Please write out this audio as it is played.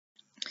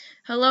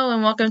Hello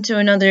and welcome to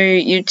another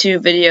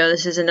YouTube video.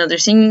 This is another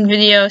singing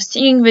video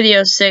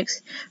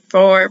 6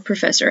 for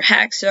Professor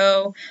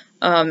Haxo.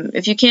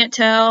 If you can't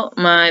tell,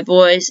 my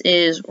voice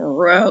is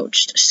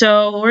roached,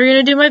 so we're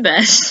gonna do my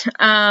best.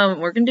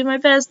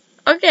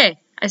 Okay,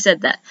 I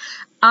said that.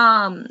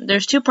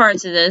 There's two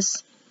parts of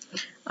this.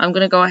 I'm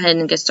gonna go ahead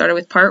and get started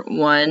with part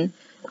 1.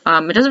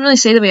 It doesn't really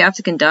say that we have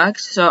to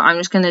conduct, so I'm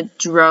just gonna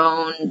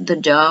drone the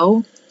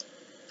do.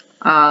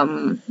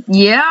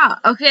 Yeah,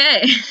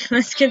 okay,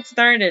 let's get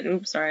started.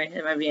 Oops, sorry,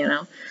 hit my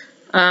piano.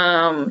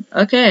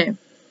 Okay.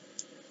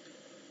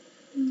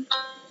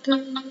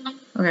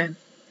 Okay.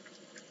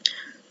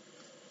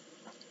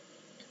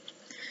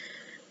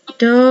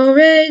 Do,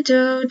 re,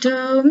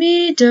 do,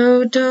 mi,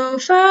 do,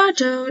 fa,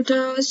 do,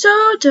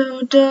 so,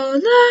 do,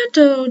 la,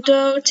 do,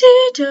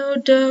 ti, do.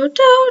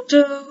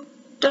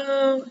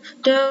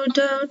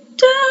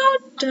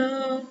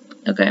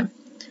 Okay.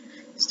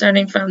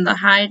 Starting from the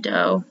high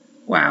do.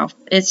 Wow,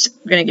 it's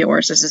gonna get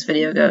worse as this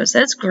video goes.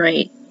 That's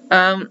great.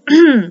 Okay.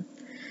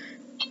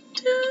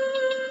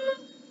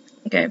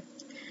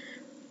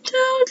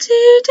 Do,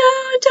 ti, do,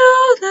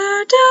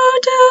 la,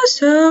 do,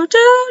 so,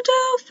 do,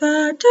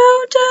 fa,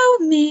 do,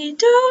 mi,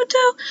 do,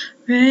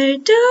 re,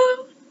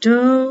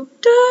 do.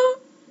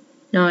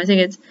 No, I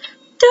think it's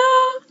do.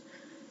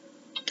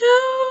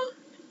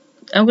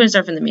 I'm gonna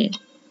start from the mi.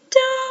 Do,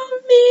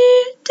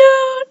 mi,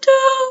 do,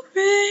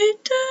 re,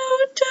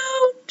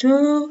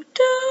 do.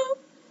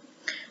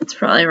 It's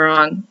probably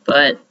wrong,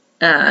 but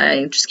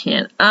I just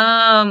can't.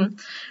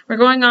 We're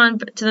going on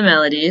to the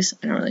melodies.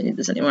 I don't really need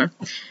this anymore.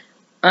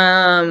 We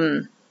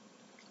are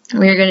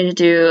going to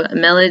do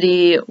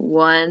melody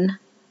 1.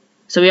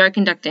 So we are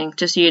conducting,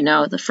 just so you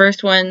know. The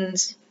first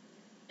one's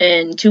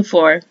in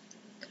 2/4.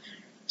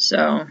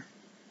 So,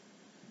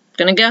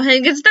 gonna go ahead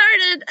and get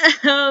started.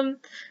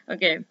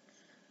 Okay.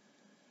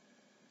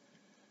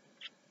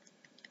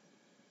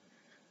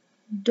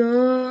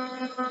 Do,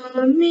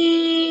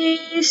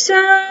 mi,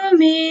 so,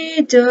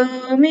 mi,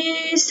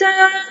 so,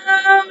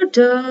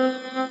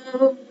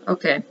 do.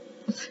 Okay.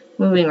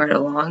 Moving right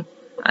along.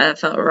 That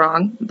felt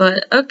wrong,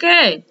 but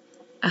okay.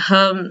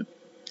 I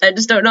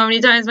just don't know how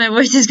many times my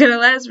voice is gonna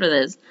last for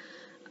this.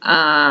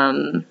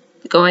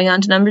 Going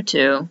on to number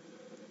 2.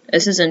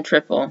 This is in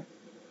triple.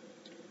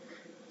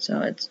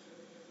 So it's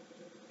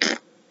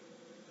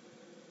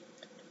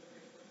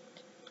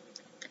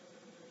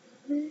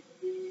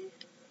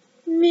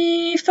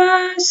mi,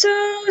 fa, so,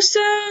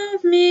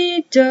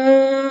 mi,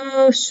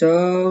 do,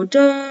 so, do.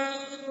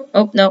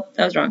 Oh, no,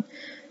 that was wrong.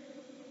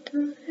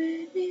 Do,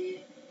 re,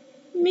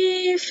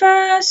 mi,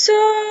 fa,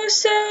 so,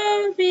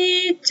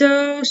 mi,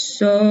 do,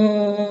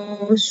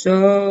 so,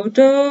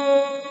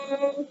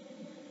 do.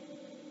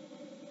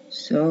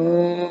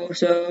 So,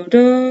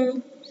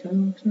 do.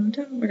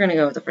 We're gonna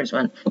go with the first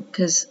one,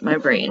 because my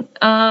brain.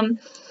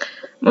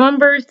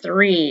 Number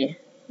 3.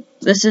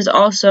 This is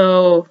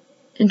also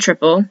in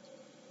triple.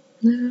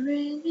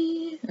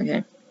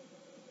 Okay.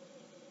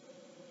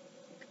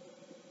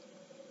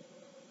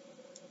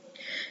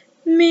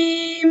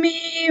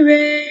 Mi,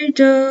 re,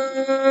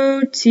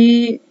 do,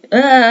 ti,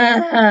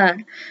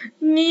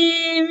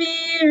 mi,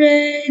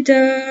 re,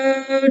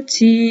 do,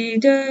 ti,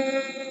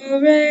 do,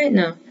 re,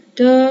 no,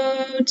 do,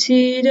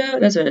 ti, do,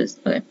 that's what it is,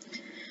 okay.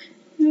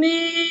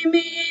 Mi,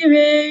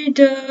 re,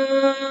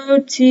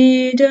 do,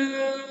 ti,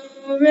 do,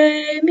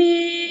 re,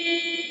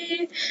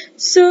 mi,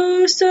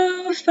 so,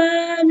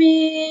 fa,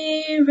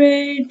 mi,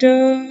 re,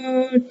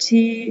 do,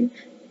 ti,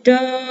 do.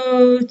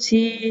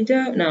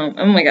 No,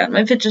 oh my god,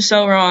 my pitch is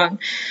so wrong.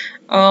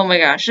 Oh my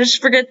gosh,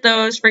 just forget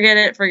those, forget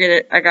it.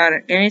 I got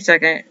it. Give me a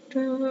second.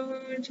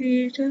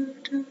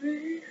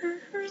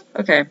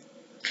 Okay.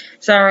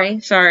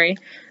 Sorry.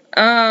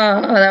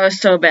 Oh, that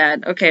was so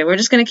bad. Okay, we're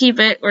just gonna keep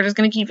it.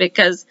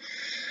 Because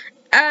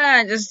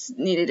I just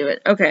need to do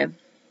it. Okay.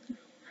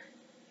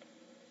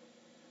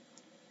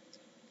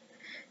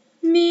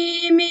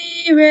 Mi,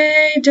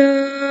 re,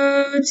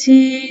 do,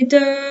 ti, do,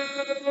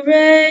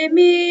 re,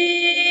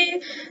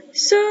 mi,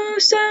 so,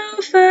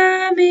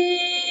 fa,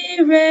 mi,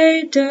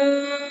 re,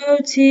 do,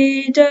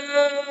 ti,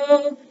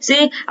 do.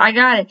 See? I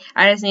got it.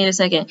 I just need a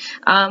second.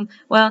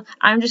 Well,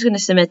 I'm just going to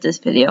submit this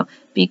video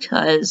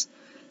because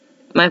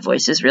my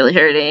voice is really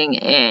hurting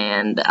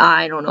and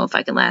I don't know if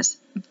I can last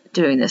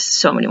doing this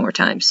so many more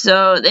times.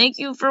 So, thank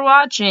you for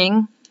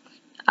watching.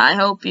 I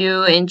hope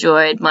you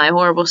enjoyed my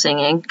horrible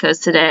singing, because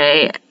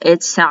today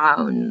it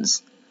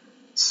sounds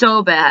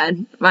so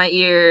bad. My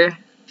ear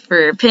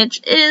for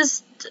pitch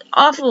is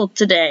awful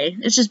today.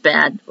 It's just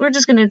bad. We're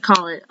just going to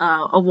call it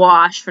a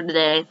wash for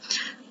today.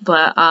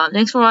 But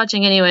thanks for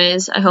watching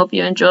anyways. I hope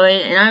you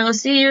enjoyed, and I will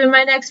see you in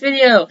my next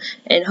video.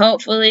 And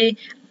hopefully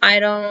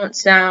I don't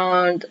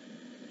sound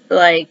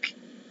like,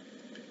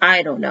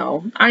 I don't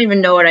know. I don't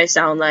even know what I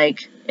sound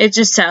like. It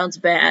just sounds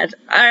bad.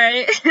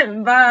 Alright,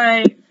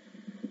 bye.